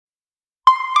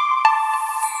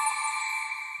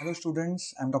Hello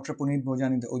students, I'm Dr. Punit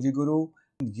Bhojani, the OGGuru.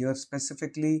 Here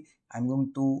specifically, I'm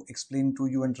going to explain to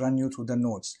you and run you through the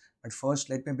notes. But first,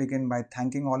 let me begin by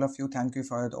thanking all of you. Thank you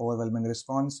for the overwhelming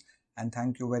response, and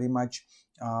thank you very much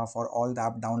for all the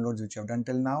app downloads which you have done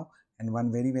till now. And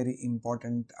one very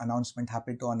important announcement,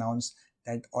 happy to announce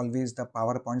that always the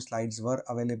PowerPoint slides were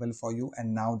available for you,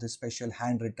 and now the special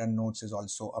handwritten notes is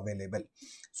also available.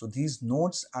 So these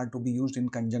notes are to be used in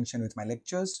conjunction with my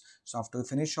lectures. So after you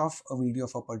finish off a video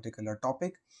of a particular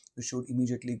topic, you should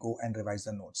immediately go and revise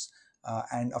the notes.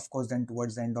 And of course, then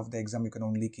towards the end of the exam, you can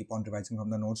only keep on revising from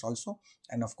the notes also,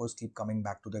 and of course keep coming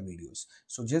back to the videos.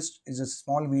 So just is a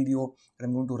small video that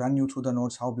I'm going to run you through the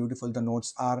notes, how beautiful the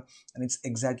notes are, and it's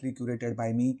exactly curated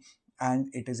by me, and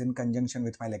it is in conjunction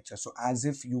with my lecture. So as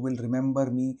if you will remember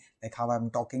me, like how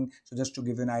I'm talking. So just to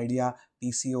give you an idea,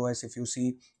 PCOS, if you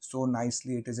see so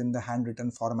nicely, it is in the handwritten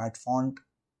format font.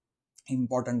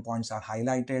 Important points are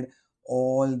highlighted,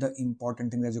 all the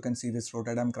important things, as you can see, this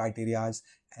Rotterdam criterias,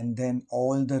 and then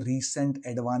all the recent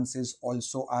advances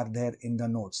also are there in the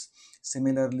notes.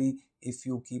 Similarly, if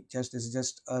you keep this is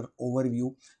just an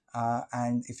overview,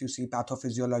 and if you see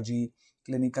pathophysiology,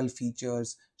 clinical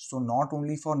features, so not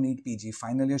only for NEET PG,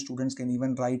 final year students can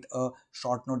even write a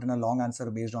short note and a long answer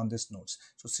based on these notes.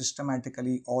 So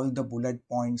systematically, all the bullet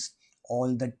points,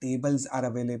 all the tables are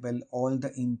available, all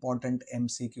the important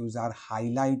MCQs are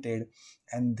highlighted,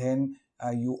 and then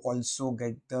you also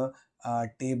get the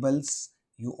tables,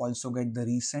 you also get the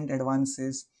recent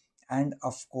advances, and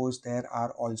of course there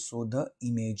are also the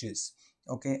images.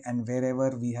 Okay, and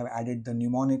wherever we have added, the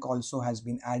mnemonic also has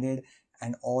been added,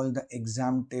 and all the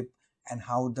exam tip and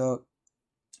how the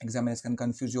examiners can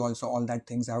confuse you also, all that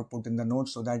things I have put in the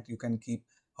notes so that you can keep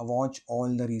a watch.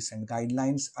 All the recent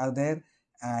guidelines are there,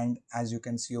 and as you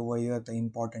can see over here, the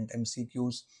important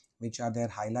MCQs which are there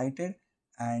highlighted,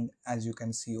 and as you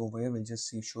can see over here, we'll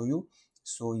just show you.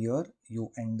 So here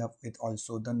you end up with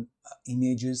also the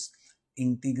images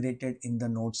integrated in the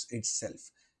notes itself.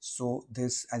 So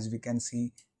this, as we can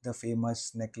see, the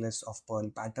famous necklace of pearl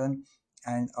pattern,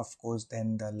 and of course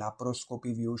then the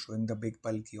laparoscopy view showing the big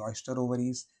bulky oyster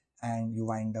ovaries, and you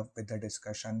wind up with the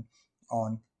discussion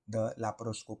on the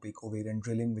laparoscopic ovarian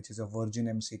drilling, which is a Virgin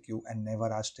MCQ and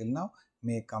never asked till now,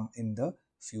 may come in the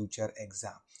future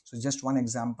exam. So just one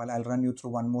example, I'll run you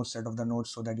through one more set of the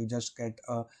notes so that you just get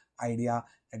a idea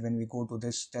that when we go to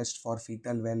this test for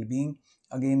fetal well-being,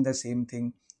 again the same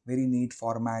thing, very neat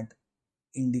format,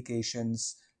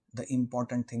 indications, the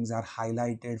important things are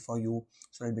highlighted for you,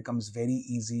 so it becomes very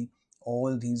easy.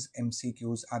 All these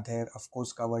MCQs are there, of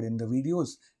course, covered in the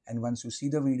videos, and once you see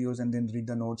the videos and then read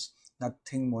the notes,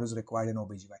 nothing more is required in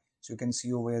OBGY. So you can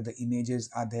see over here the images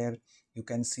are there, you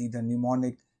can see the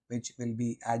mnemonic which will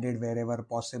be added wherever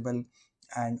possible,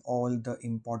 and all the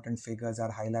important figures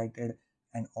are highlighted,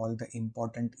 and all the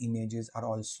important images are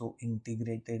also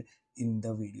integrated in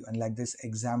the video. And like this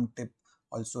exam tip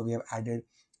also we have added.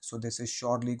 So this is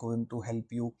surely going to help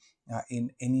you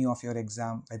in any of your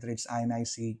exam, whether it's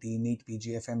INICET, NEET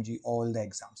PG, FMGE, all the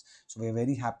exams. So we're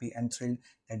very happy and thrilled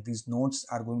that these notes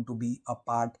are going to be a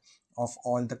part of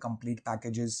all the complete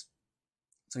packages,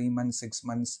 3 months, 6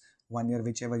 months, 1 year,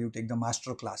 whichever you take the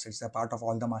master class. It's a part of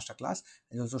all the master class.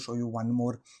 I'll also show you one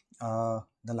more,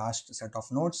 the last set of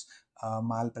notes,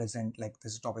 malpresent, like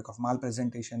this topic of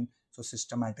malpresentation. So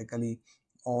systematically,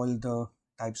 all the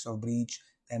types of breach,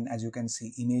 and as you can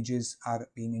see, images are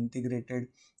being integrated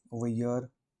over here,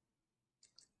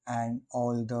 and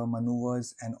all the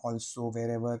maneuvers, and also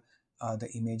wherever the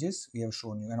images we have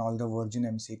shown you, and all the Virgin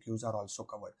MCQs are also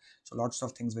covered. So lots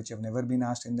of things which have never been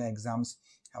asked in the exams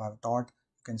I have taught.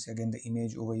 You can see again the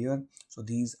image over here. So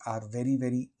these are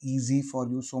very easy for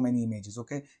you, so many images.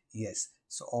 Okay, yes,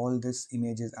 so all these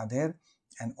images are there,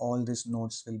 and all these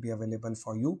notes will be available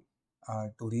for you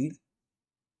to read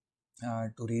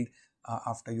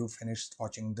after you finished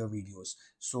watching the videos.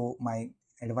 So my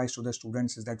advice to the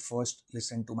students is that first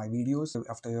listen to my videos.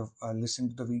 After you have listened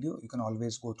to the video, you can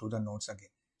always go through the notes again.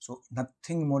 So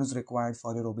nothing more is required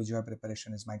for your OBGY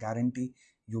preparation, is my guarantee.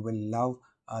 You will love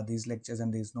these lectures,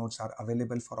 and these notes are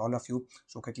available for all of you.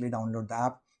 So quickly download the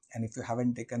app, and if you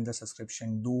haven't taken the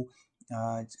subscription, do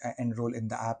enroll in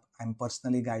the app. I'm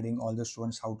personally guiding all the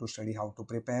students how to study, how to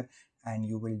prepare, and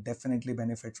you will definitely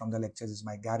benefit from the lectures, is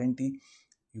my guarantee.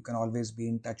 You can always be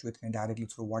in touch with me directly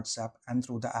through WhatsApp and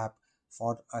through the app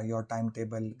for your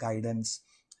timetable, guidance,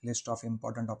 list of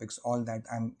important topics, all that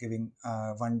I'm giving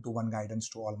one-to-one guidance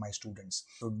to all my students.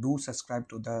 So do subscribe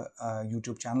to the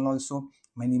YouTube channel also.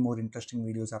 Many more interesting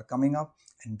videos are coming up,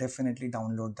 and definitely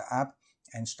download the app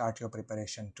and start your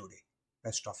preparation today.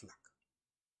 Best of luck.